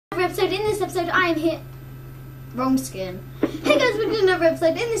episode. In this episode, I am here. Wrong skin. Hey guys, welcome to another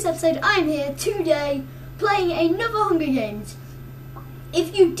episode. In this episode, I am here today playing another Hunger Games.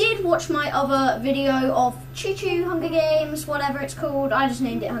 If you did watch my other video of Choo Choo Hunger Games, whatever it's called, I just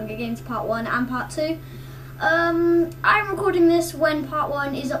named it Hunger Games Part 1 and Part 2. I'm recording this when Part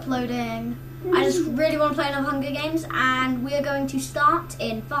 1 is uploading. I just really want to play another Hunger Games, and we are going to start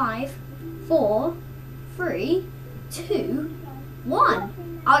in 5, 4, 3, 2, 1.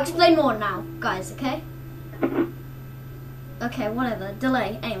 I'll explain more now, guys, okay? Okay, whatever.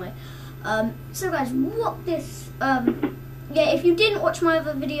 Delay. Anyway. So guys, what this... yeah, if you didn't watch my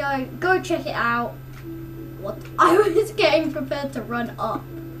other video, go check it out. What? I was getting prepared to run up.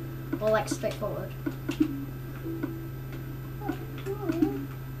 Or like straight forward.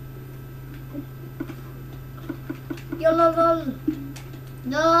 YOLO.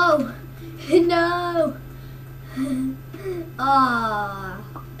 No. No. Ah.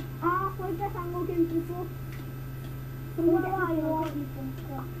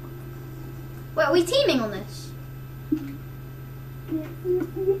 Wait, are we teaming on this?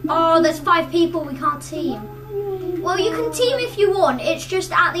 Oh, there's 5 people, we can't team. Well, you can team if you want. It's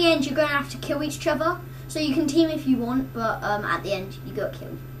just at the end you're going to have to kill each other. So you can team if you want, but at the end you got to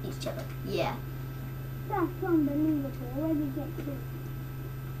kill each other. Yeah. That's unbelievable. Where did you get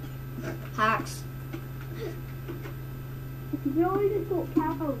to? Hacks. You always just got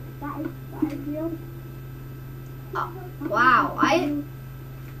cows. That is real. Wow,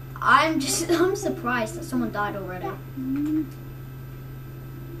 I'm surprised that someone died already. I'm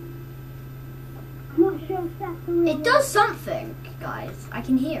not sure if that's the real. It does something, guys. I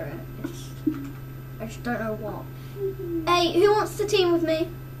can hear it. I just don't know what. Hey, who wants to team with me?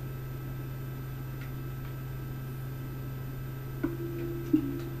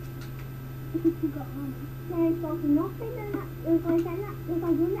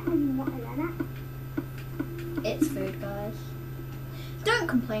 It's food, guys. Don't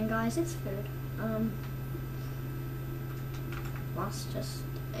complain, guys. It's food. That's just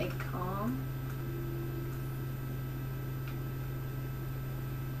a car.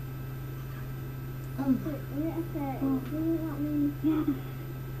 Oh my.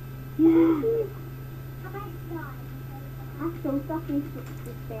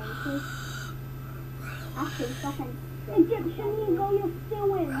 Egyptian Eagle, you're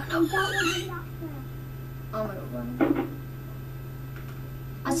still in. Oh my god, run.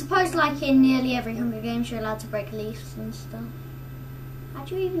 I suppose like in nearly every Hunger Games you're allowed to break leaves and stuff.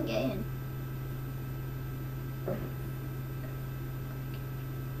 How'd you even get in?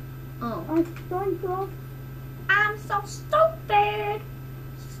 Oh. I'm so stupid!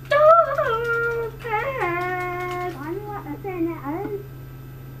 Stupid!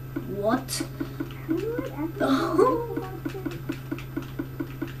 What?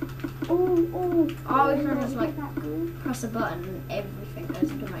 Oh, we can just like press a button and everything goes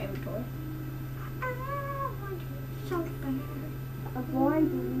into my inventory. So bad.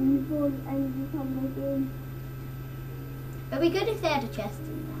 It'd be good if they had a chest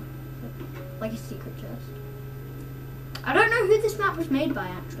in there. Like a secret chest. I don't know who this map was made by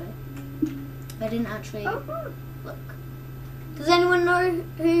actually. I didn't actually look. Does anyone know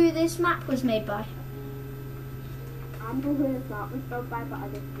who this map was made by? I know who this map was made by, but I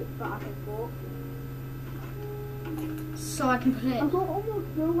just bought. So I can put it. I don't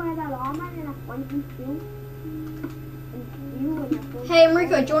almost know where they are, man, and I point and steal. Hey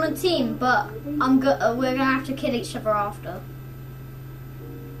Enrico, do you want a team? But we're gonna have to kill each other after.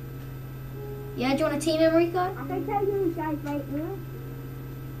 Yeah, do you want a team, Enrico? I can tell you guys right now.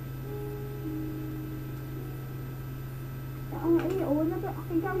 I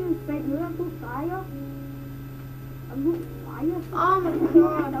can tell you right now. I'm on fire. I'm on fire. Oh my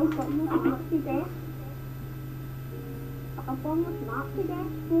god. I've got no map today. I've got no map today.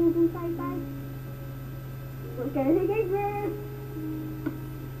 Hold inside, guys. We're gonna get this.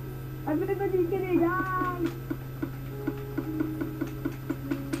 Everybody's gonna die.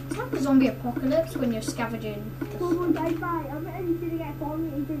 It's like a zombie apocalypse when you're scavenging. Hold inside, guys. Everybody's gonna get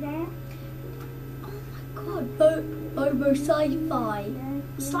vomited today. Oh my god. Over sci-fi.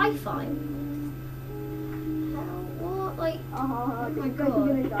 Sci-fi? What? Like, oh my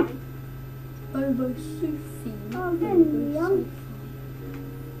god. Over Sufi. Oh, then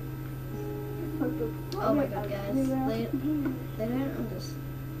Oh my god, guys. They don't understand.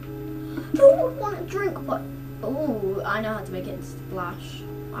 Who would want a drink, but... Oh, I know how to make it splash.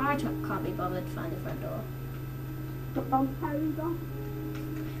 I can't be bothered to find the front door.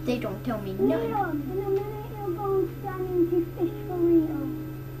 They don't tell me nothing. In a minute you'll go down into fish burrito.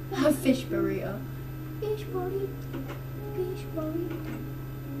 A fish burrito. Fish burrito. Fish burrito.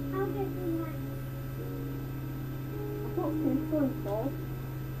 I'll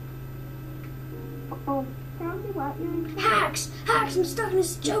Hacks! Hacks! I'm stuck in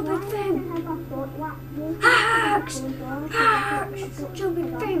this stupid thing! Hacks! Hacks!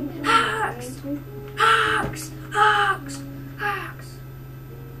 Stupid thing! Hacks! Hacks! Hacks! Hacks!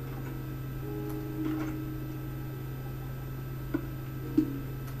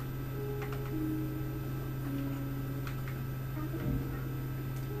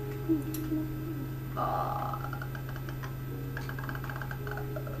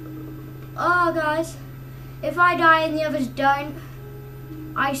 Oh, guys, if I die and the others don't,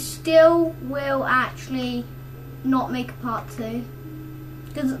 I still will actually not make a part 2.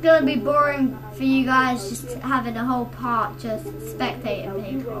 Because it's going to be boring for you guys just having a whole part just spectating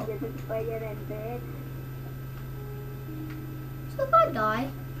people. So if I die,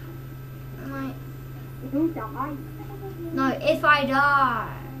 like, no, if I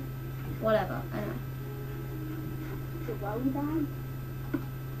die, whatever, I know.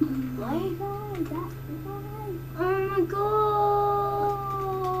 Oh my god!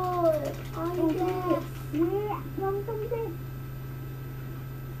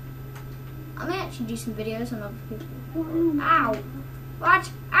 I may actually do some videos on other people. Ow!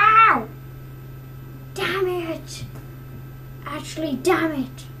 What? Ow! Damn it! Actually, damn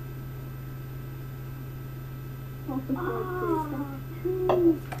it!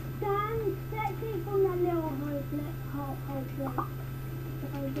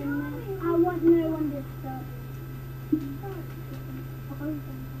 I want no one to stop.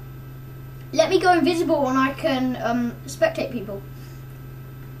 Let me go invisible and I can spectate people.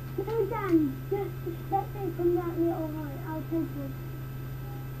 No, Dan, just spectate from that little hole. I'll take it.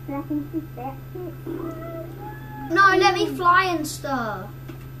 So I can spectate. No, let me fly and stuff.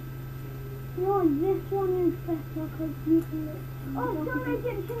 No, this one is better because you can look. Oh, sorry,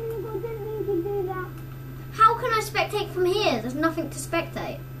 Egyptian Eagle, didn't mean to do that. How can I spectate from here? There's nothing to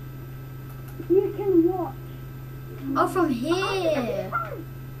spectate. You can watch. Oh, from here.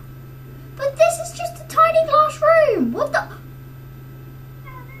 But this is just a tiny glass room. What the?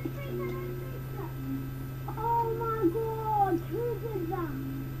 Oh my god, who did that?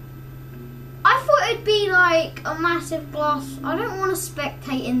 I thought it'd be like a massive glass. I don't want to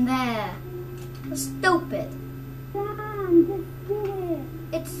spectate in there. That's stupid. Dan, just do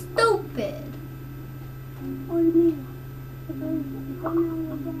it. It's stupid. Oh yeah.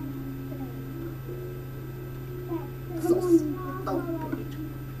 So stupid.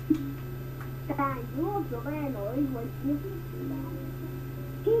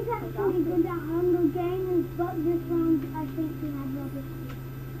 He's actually good at Hunger Games, but this round I think he had rubbish.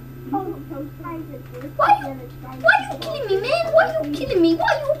 Oh, so Why are you killing me, man? Why are you killing me? Why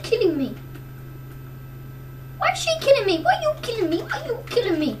are you killing me? Why is she killing me? Why are you killing me? Why are you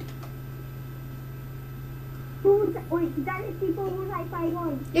killing me?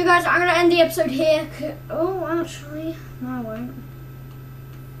 You guys, I'm gonna end the episode here. Oh, actually, no, I won't.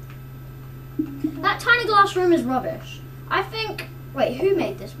 That tiny glass room is rubbish. I think. Wait, who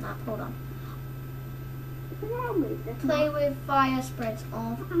made this map? Hold on. Play with fire spreads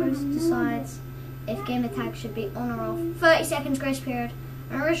off. Host decides if gamer tag should be on or off. 30 seconds grace period.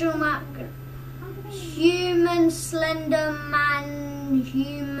 An original map. Human Slender Man.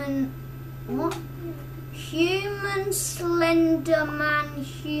 Human. What? Human Slender Man.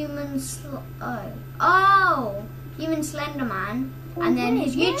 Oh. Human Slender Man. And then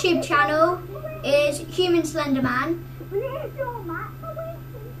his YouTube channel is Human Slender Man.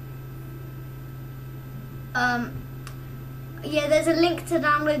 Yeah, there's a link to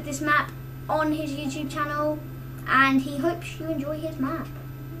download this map on his YouTube channel, and he hopes you enjoy his map.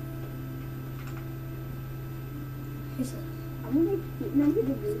 Who's this?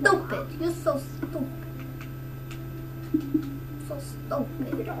 Stupid. You're so stupid. So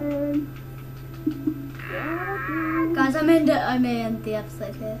stupid. Guys, I may end the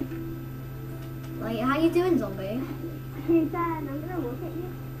episode here. Like, how you doing, zombie? Hey, Dan, I'm gonna look at you.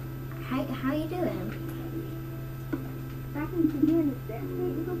 How you doing?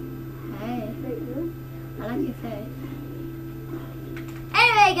 Hey, I like your face.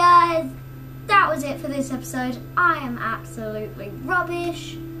 Anyway, guys, that was it for this episode. I am absolutely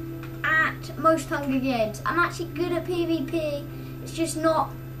rubbish at most Hunger Games. I'm actually good at PvP. It's just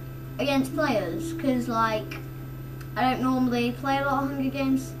not against players, because like I don't normally play a lot of Hunger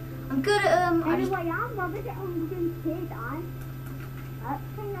Games. I'm good at them. I'm rubbish at Hunger Games too, Dan.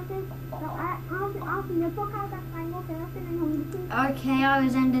 Okay, I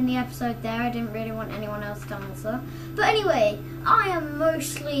was ending the episode there. I didn't really want anyone else to answer. But anyway, I am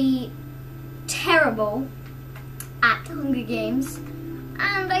mostly terrible at Hunger Games,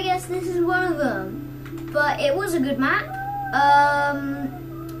 and I guess this is one of them. But it was a good map.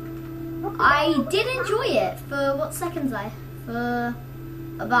 I did enjoy it for what seconds for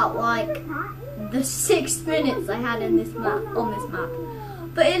about like the 6 minutes I had in this map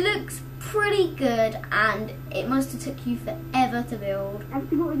but it looks pretty good and it must have took you forever to build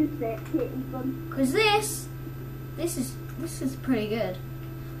because this is pretty good,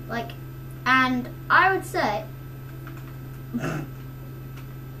 like, and I would say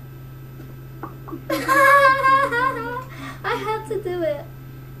I had to do it,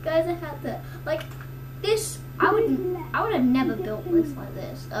 guys. I had to, like, this. I would have never built this like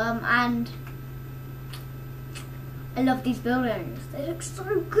this. And I love these buildings. They look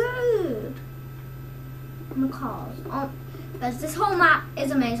so good. And the cars. Oh, guys, this whole map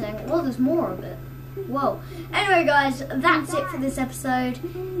is amazing. Well, there's more of it. Whoa. Anyway, guys, that's it for this episode.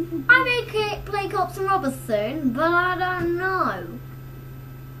 I may play Cops and Robbers soon, but I don't know.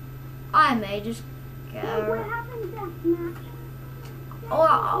 I may just go. What happened last match?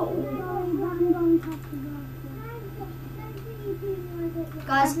 Oh.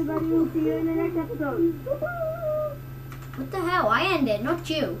 Guys, everybody will see you in the next episode. what the hell? I ended, not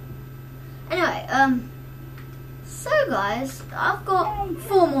you. Anyway, so guys, I've got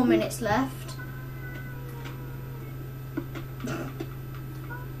 4 more minutes left.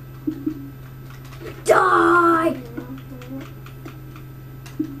 Die!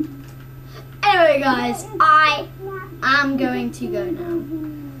 Anyway, guys, I am going to go now.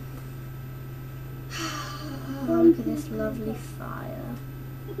 Oh, look at this lovely fire.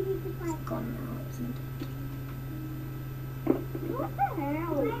 It's gone now, isn't What the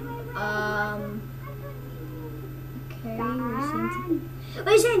hell? it? Okay,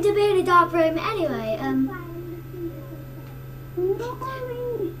 we seem to be in a dark room anyway.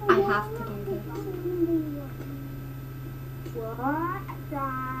 I have to do this. What the?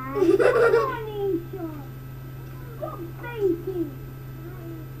 Stop faking.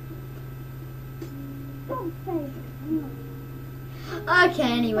 Stop faking.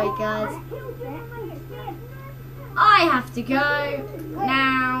 Okay, anyway, guys, I have to go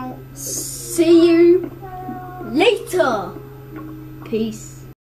now. See you later. Peace.